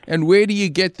And where do you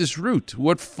get this root?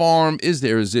 What farm is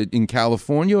there? Is it in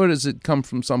California or does it come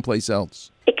from someplace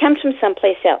else? It comes from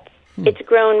someplace else. It's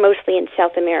grown mostly in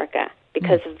South America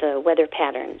because of the weather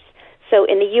patterns. So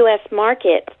in the U.S.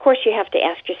 market, of course, you have to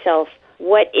ask yourself,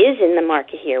 what is in the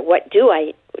market here? What do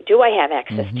I have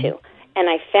access to? And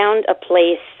I found a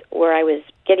place where I was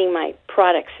getting my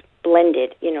products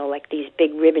blended, like these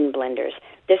big ribbon blenders.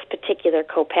 This particular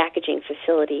co-packaging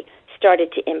facility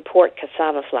started to import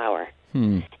cassava flour.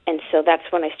 And so that's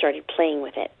when I started playing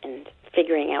with it and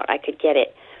figuring out I could get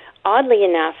it. Oddly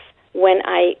enough, when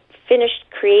I finished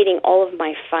creating all of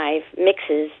my 5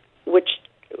 mixes, which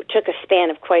took a span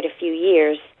of quite a few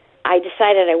years, I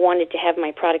decided I wanted to have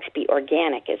my products be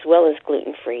organic as well as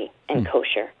gluten-free and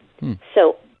kosher.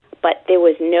 But there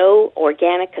was no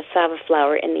organic cassava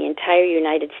flour in the entire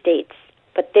United States.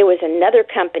 But there was another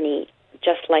company,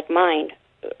 just like mine,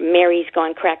 Mary's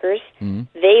Gone Crackers.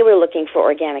 They were looking for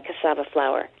organic cassava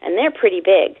flour, and they're pretty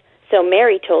big. So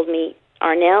Mary told me,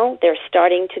 Arnell, they're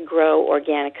starting to grow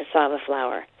organic cassava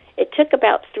flour. It took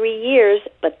about 3 years,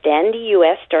 but then the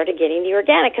U.S. started getting the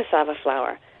organic cassava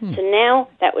flour. So now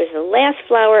that was the last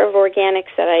flour of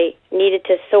organics that I needed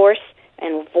to source,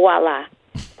 and voila,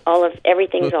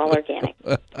 everything's all organic.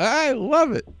 I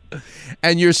love it.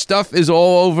 And your stuff is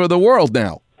all over the world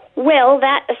now. Well,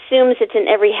 that assumes it's in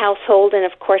every household, and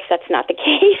of course that's not the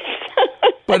case.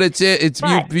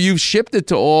 But you've shipped it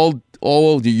to all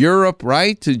to Europe,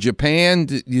 right? To Japan.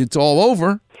 It's all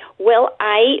over. Well,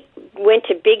 I went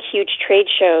to big, huge trade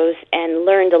shows and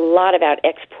learned a lot about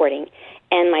exporting.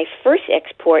 And my first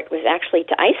export was actually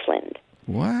to Iceland.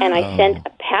 Wow. And I sent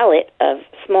a pallet of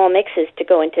small mixes to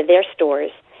go into their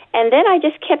stores. And then I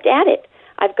just kept at it.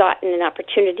 I've gotten an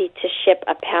opportunity to ship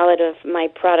a pallet of my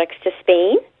products to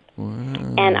Spain.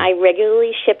 Wow. And I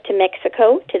regularly ship to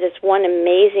Mexico, to this one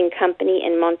amazing company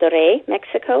in Monterrey,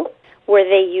 Mexico, where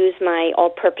they use my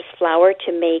all-purpose flour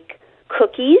to make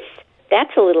cookies.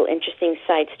 That's a little interesting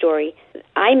side story.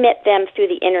 I met them through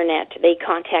the internet. They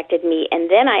contacted me,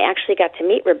 and then I actually got to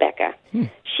meet Rebecca.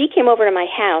 She came over to my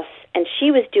house, and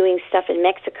she was doing stuff in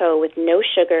Mexico with no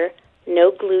sugar,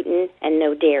 no gluten, and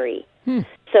no dairy.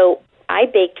 So I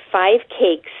baked 5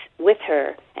 cakes with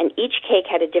her, and each cake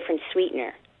had a different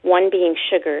sweetener, 1 being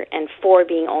sugar and 4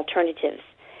 being alternatives.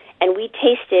 And we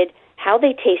tasted how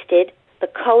they tasted, the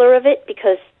color of it,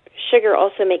 because sugar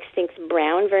also makes things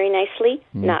brown very nicely.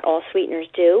 Not all sweeteners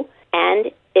do.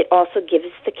 And it also gives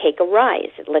the cake a rise.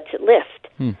 It lets it lift.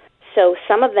 So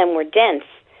some of them were dense.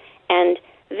 And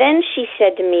then she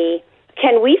said to me,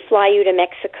 can we fly you to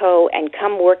Mexico and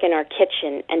come work in our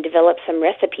kitchen and develop some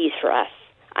recipes for us?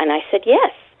 And I said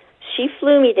yes. She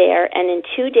flew me there, and in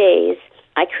 2 days,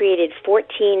 I created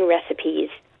 14 recipes,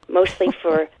 mostly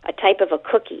for a type of a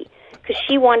cookie, because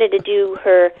she wanted to do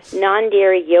her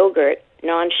non-dairy yogurt,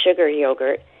 non-sugar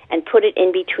yogurt, and put it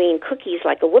in between cookies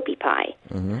like a whoopie pie.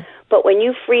 But when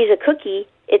you freeze a cookie,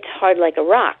 it's hard like a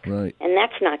rock, right, and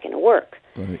that's not going to work.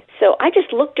 Right. So I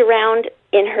just looked around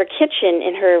in her kitchen,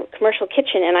 in her commercial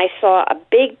kitchen, and I saw a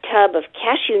big tub of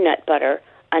cashew nut butter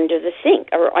under the sink,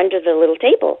 or under the little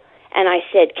table. And I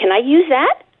said, can I use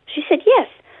that? She said, yes.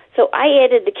 So I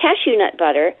added the cashew nut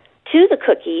butter to the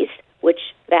cookies, which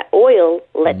that oil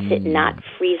lets it not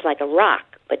freeze like a rock,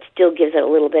 but still gives it a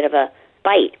little bit of a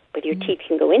bite, but your teeth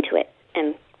can go into it.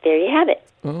 And there you have it.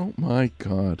 Oh, my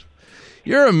God.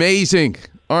 You're amazing,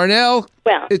 Arnell.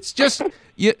 Well, it's just,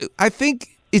 I think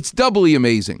it's doubly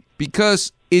amazing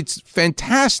because it's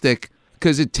fantastic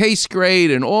because it tastes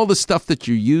great and all the stuff that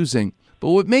you're using. But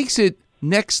what makes it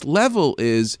next level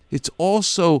is it's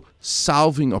also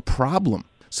solving a problem.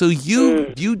 So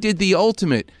you did the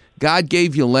ultimate. God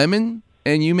gave you lemon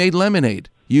and you made lemonade.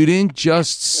 You didn't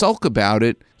just sulk about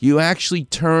it. You actually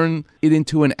turn it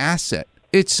into an asset.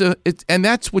 And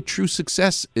that's what true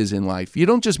success is in life. You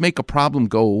don't just make a problem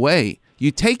go away. You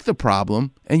take the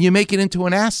problem and you make it into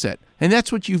an asset. And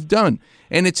that's what you've done.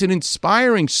 And it's an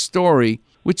inspiring story,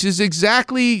 which is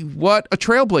exactly what a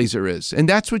trailblazer is. And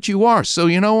that's what you are. So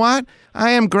you know what?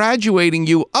 I am graduating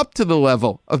you up to the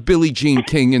level of Billie Jean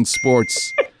King in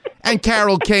sports and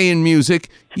Carol Kay in music.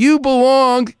 You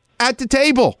belong at the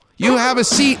table. You have a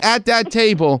seat at that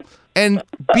table. And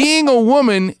being a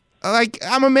woman, like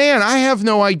I'm a man, I have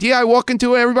no idea. I walk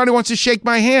into it, everybody wants to shake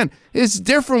my hand. It's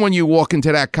different when you walk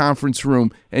into that conference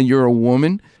room and you're a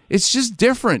woman. It's just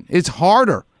different. It's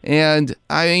harder. And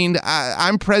I mean,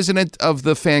 I'm president of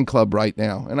the fan club right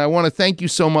now, and I want to thank you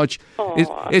so much.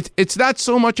 It's not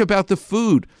so much about the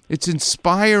food. It's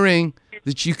inspiring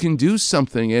that you can do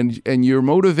something, and your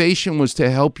motivation was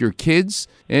to help your kids,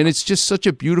 and it's just such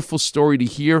a beautiful story to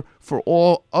hear for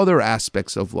all other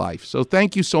aspects of life. So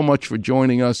thank you so much for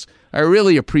joining us. I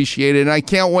really appreciate it, and I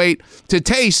can't wait to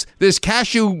taste this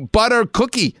cashew butter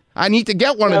cookie. I need to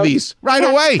get one of these right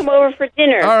away. Come over for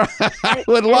dinner. All right. I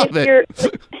would love it.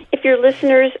 If your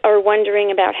listeners are wondering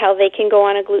about how they can go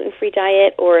on a gluten-free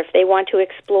diet or if they want to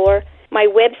explore, my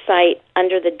website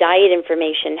under the diet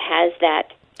information has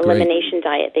that elimination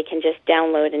diet. They can just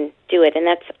download and do it, and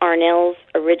that's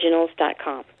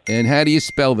arnellsoriginals.com. And how do you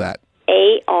spell that?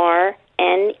 ARNELS.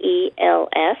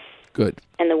 Good.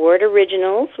 And the word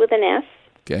originals with an S.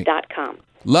 Okay. .com.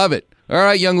 Love it. All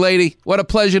right, young lady. What a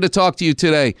pleasure to talk to you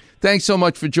today. Thanks so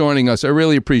much for joining us. I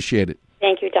really appreciate it.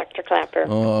 Thank you, Dr. Clapper.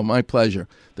 Oh, my pleasure.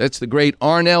 That's the great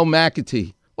Arnell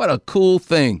McAtee. What a cool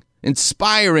thing.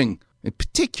 Inspiring. And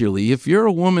particularly if you're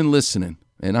a woman listening.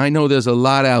 And I know there's a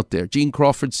lot out there. Gene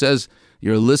Crawford says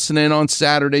you're listening on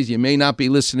Saturdays. You may not be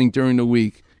listening during the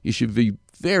week. You should be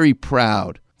very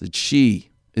proud that she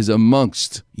is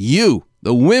amongst you,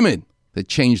 the women that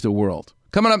change the world.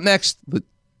 Coming up next, the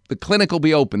clinic will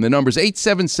be open. The number's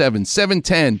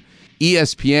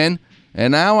 877-710-ESPN.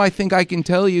 And now I think I can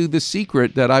tell you the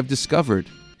secret that I've discovered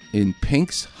in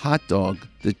Pink's hot dog,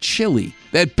 the chili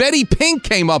that Betty Pink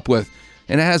came up with.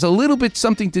 And it has a little bit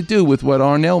something to do with what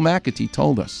Arnell McAtee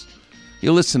told us.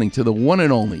 You're listening to the one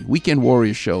and only Weekend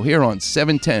Warrior Show here on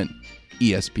 710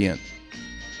 ESPN.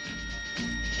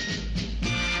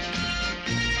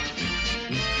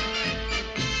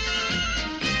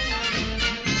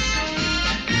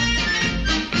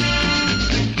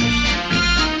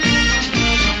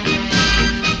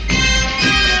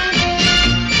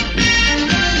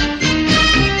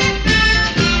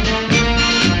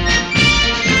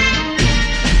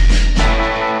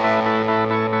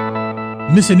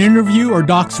 Miss an interview or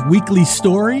Doc's weekly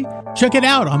story? Check it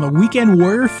out on the Weekend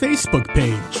Warrior Facebook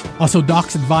page. Also,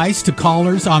 Doc's advice to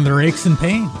callers on their aches and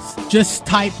pains. Just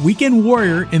type Weekend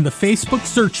Warrior in the Facebook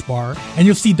search bar and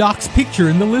you'll see Doc's picture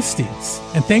in the listings.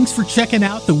 And thanks for checking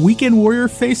out the Weekend Warrior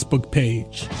Facebook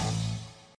page.